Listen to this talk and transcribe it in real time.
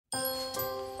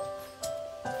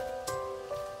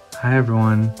Hi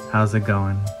everyone, how's it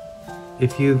going?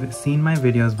 If you've seen my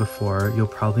videos before, you'll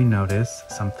probably notice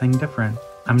something different.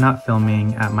 I'm not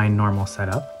filming at my normal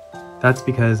setup. That's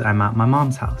because I'm at my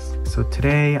mom's house. So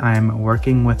today I'm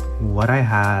working with what I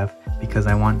have because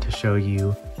I want to show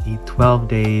you the 12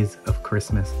 Days of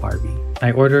Christmas Barbie.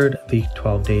 I ordered the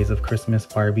 12 Days of Christmas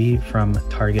Barbie from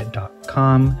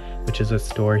Target.com, which is a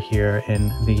store here in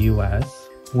the US.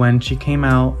 When she came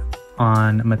out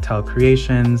on Mattel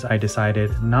Creations, I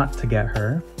decided not to get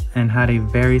her and had a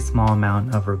very small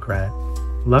amount of regret.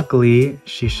 Luckily,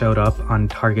 she showed up on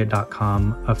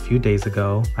Target.com a few days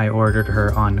ago. I ordered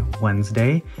her on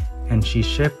Wednesday and she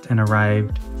shipped and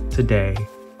arrived today,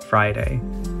 Friday.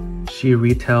 She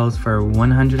retails for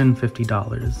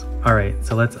 $150. Alright,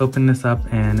 so let's open this up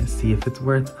and see if it's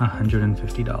worth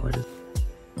 $150.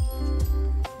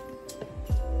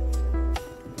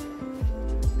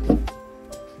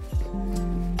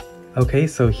 Okay,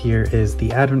 so here is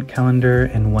the advent calendar,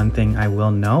 and one thing I will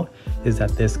note is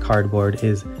that this cardboard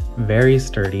is very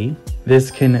sturdy. This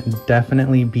can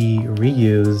definitely be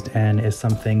reused and is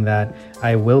something that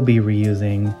I will be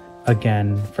reusing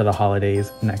again for the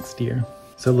holidays next year.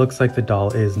 So it looks like the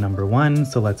doll is number 1,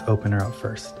 so let's open her up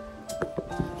first.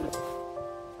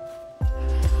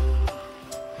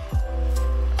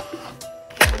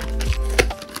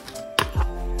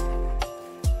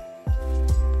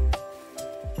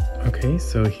 Okay,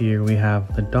 so here we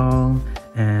have the doll,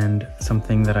 and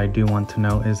something that I do want to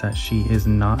note is that she is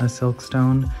not a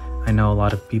silkstone. I know a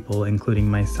lot of people, including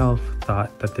myself,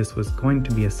 thought that this was going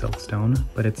to be a silkstone,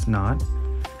 but it's not.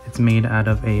 It's made out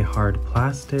of a hard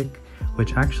plastic,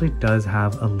 which actually does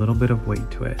have a little bit of weight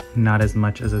to it. Not as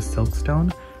much as a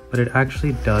silkstone, but it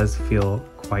actually does feel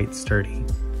quite sturdy.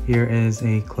 Here is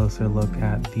a closer look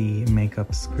at the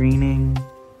makeup screening.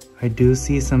 I do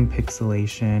see some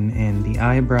pixelation in the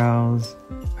eyebrows.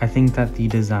 I think that the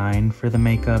design for the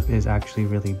makeup is actually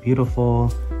really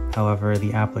beautiful. However,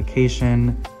 the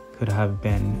application could have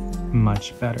been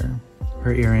much better.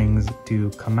 Her earrings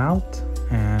do come out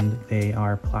and they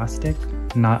are plastic.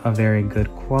 Not a very good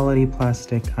quality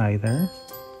plastic either.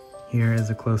 Here is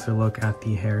a closer look at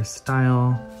the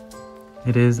hairstyle.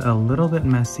 It is a little bit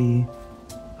messy,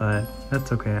 but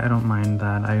that's okay, I don't mind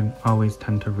that. I always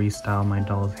tend to restyle my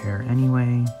doll's hair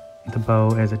anyway. The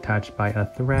bow is attached by a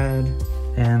thread,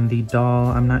 and the doll,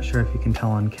 I'm not sure if you can tell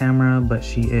on camera, but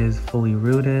she is fully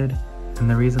rooted. And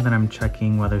the reason that I'm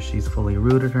checking whether she's fully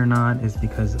rooted or not is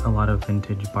because a lot of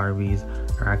vintage Barbies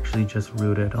are actually just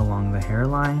rooted along the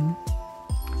hairline.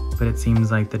 But it seems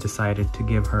like they decided to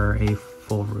give her a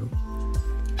full root.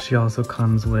 She also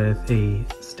comes with a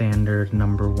standard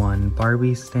number 1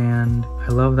 Barbie stand. I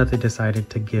love that they decided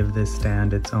to give this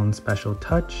stand its own special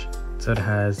touch. So it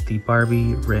has the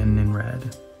Barbie written in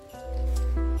red.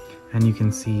 And you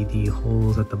can see the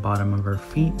holes at the bottom of her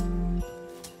feet.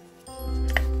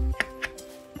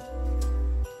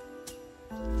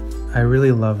 I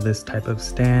really love this type of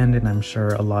stand, and I'm sure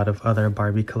a lot of other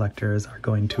Barbie collectors are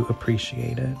going to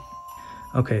appreciate it.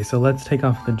 Okay, so let's take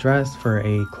off the dress for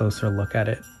a closer look at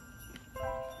it.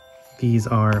 These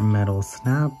are metal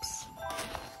snaps.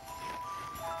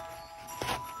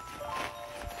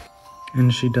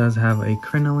 And she does have a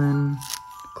crinoline,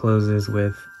 closes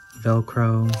with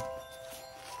Velcro.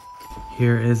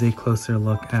 Here is a closer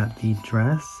look at the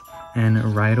dress, and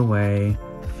right away,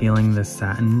 feeling the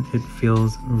satin, it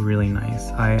feels really nice.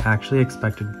 I actually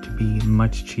expected it to be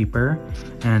much cheaper,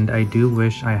 and I do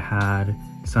wish I had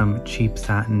some cheap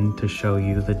satin to show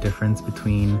you the difference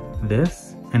between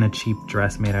this and a cheap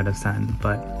dress made out of satin,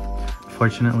 but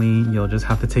fortunately you'll just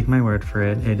have to take my word for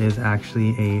it. It is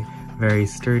actually a very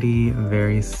sturdy,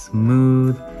 very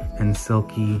smooth and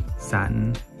silky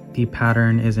satin. The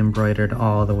pattern is embroidered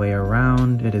all the way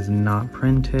around. It is not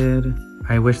printed.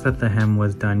 I wish that the hem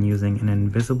was done using an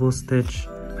invisible stitch.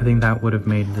 I think that would have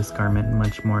made this garment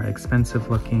much more expensive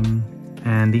looking.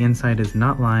 And the inside is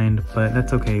not lined, but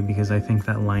that's okay because I think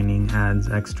that lining adds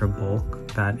extra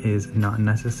bulk that is not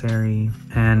necessary.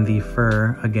 And the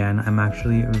fur, again, I'm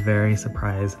actually very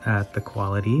surprised at the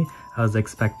quality. I was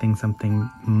expecting something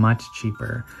much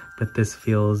cheaper, but this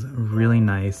feels really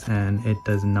nice and it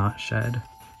does not shed.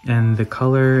 And the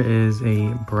color is a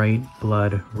bright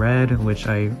blood red, which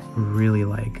I really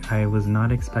like. I was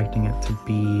not expecting it to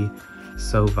be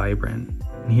so vibrant.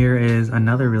 And here is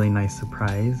another really nice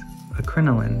surprise. A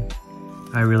crinoline.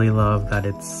 I really love that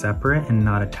it's separate and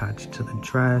not attached to the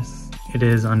dress. It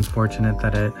is unfortunate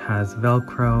that it has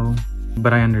Velcro,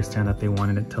 but I understand that they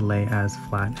wanted it to lay as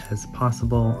flat as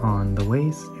possible on the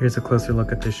waist. Here's a closer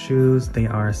look at the shoes. They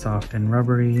are soft and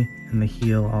rubbery, and the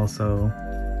heel also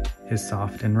is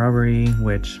soft and rubbery,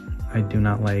 which I do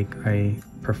not like. I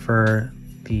prefer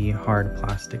the hard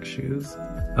plastic shoes.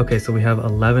 Okay, so we have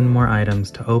 11 more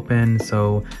items to open,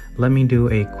 so let me do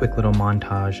a quick little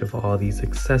montage of all these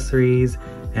accessories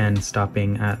and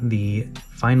stopping at the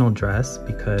final dress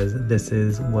because this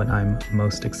is what I'm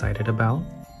most excited about.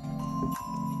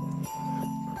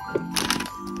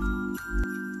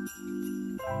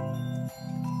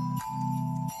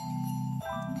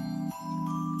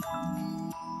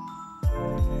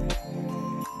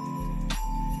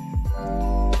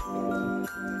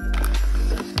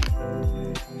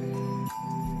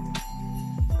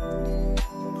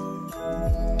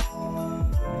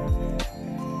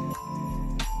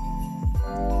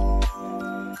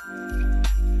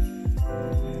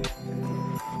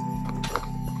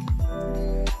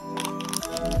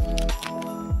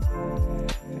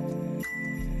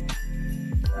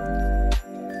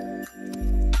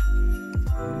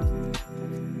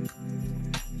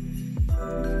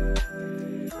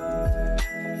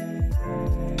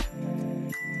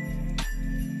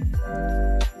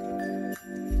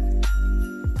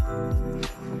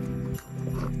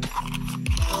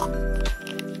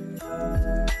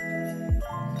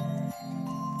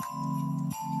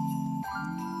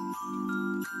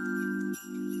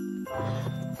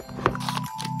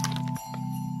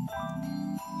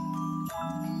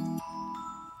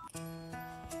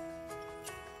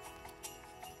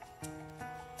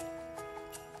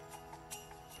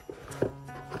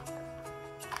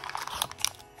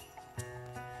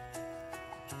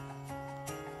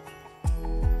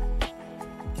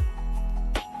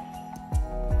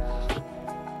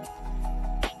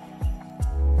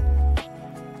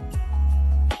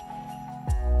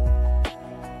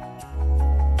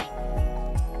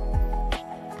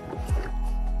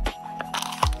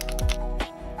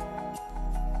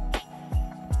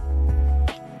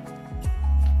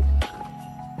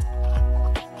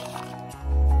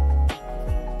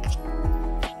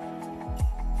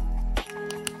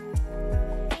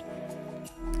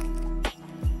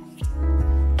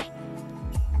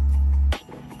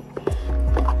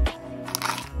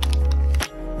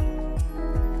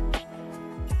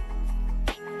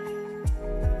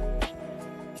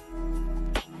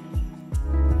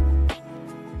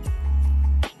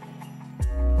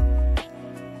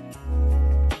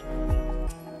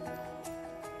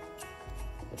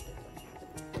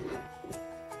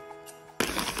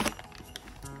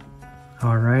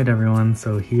 Alright everyone,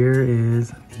 so here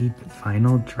is the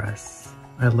final dress.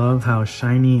 I love how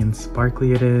shiny and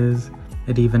sparkly it is.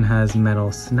 It even has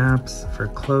metal snaps for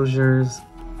closures,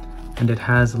 and it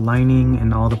has lining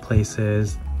in all the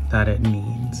places that it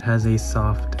needs. It has a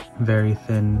soft, very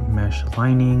thin mesh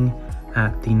lining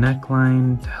at the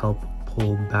neckline to help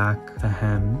pull back the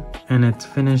hem, and it's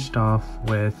finished off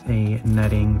with a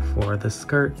netting for the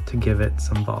skirt to give it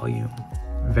some volume.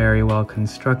 Very well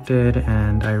constructed,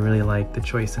 and I really like the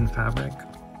choice in fabric.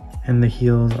 And the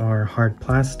heels are hard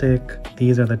plastic.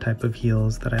 These are the type of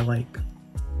heels that I like.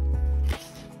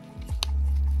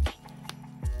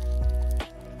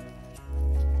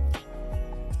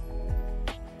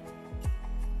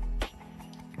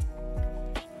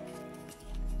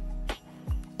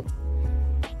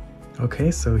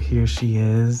 Okay, so here she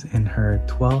is in her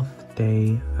 12th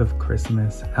day of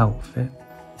Christmas outfit.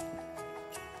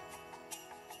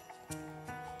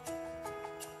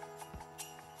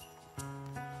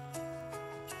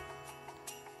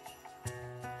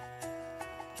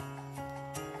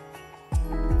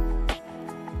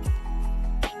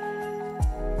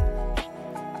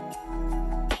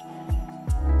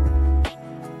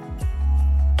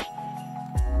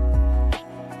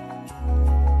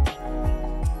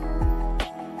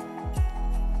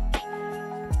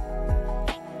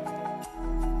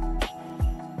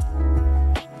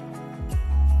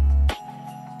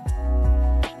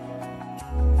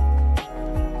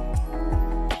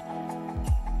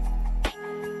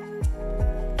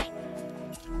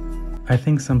 I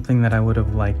think something that I would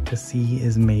have liked to see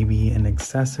is maybe an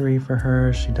accessory for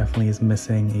her. She definitely is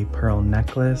missing a pearl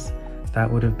necklace.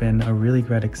 That would have been a really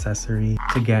great accessory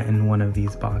to get in one of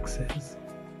these boxes.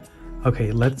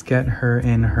 Okay, let's get her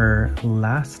in her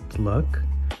last look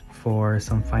for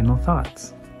some final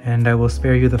thoughts. And I will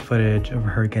spare you the footage of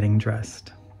her getting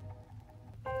dressed.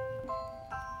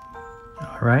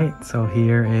 Alright, so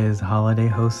here is holiday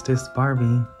hostess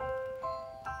Barbie.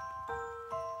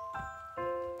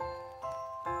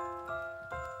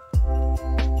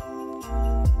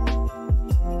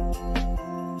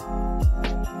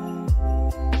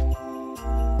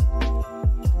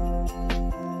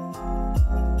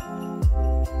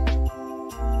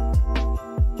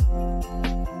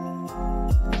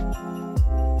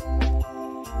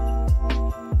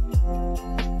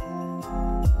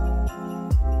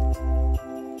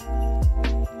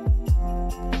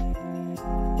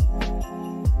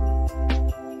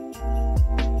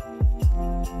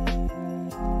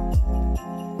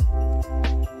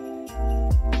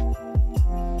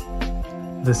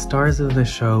 The stars of the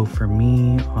show for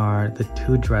me are the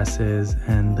two dresses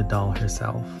and the doll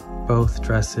herself. Both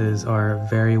dresses are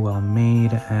very well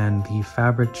made and the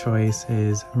fabric choice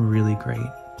is really great.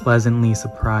 Pleasantly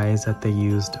surprised that they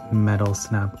used metal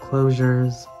snap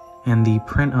closures, and the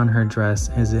print on her dress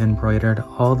is embroidered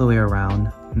all the way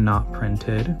around, not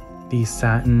printed. The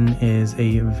satin is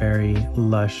a very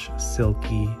lush,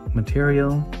 silky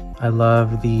material. I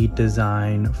love the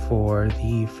design for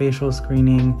the facial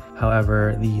screening,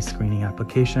 however, the screening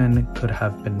application could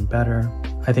have been better.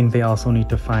 I think they also need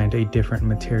to find a different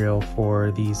material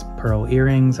for these pearl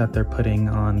earrings that they're putting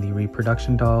on the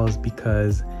reproduction dolls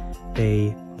because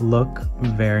they look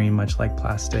very much like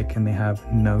plastic and they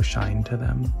have no shine to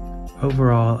them.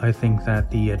 Overall, I think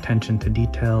that the attention to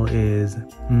detail is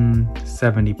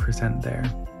 70% there.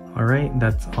 Alright,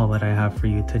 that's all that I have for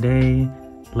you today.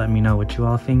 Let me know what you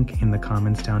all think in the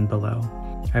comments down below.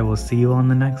 I will see you on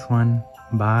the next one.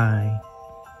 Bye.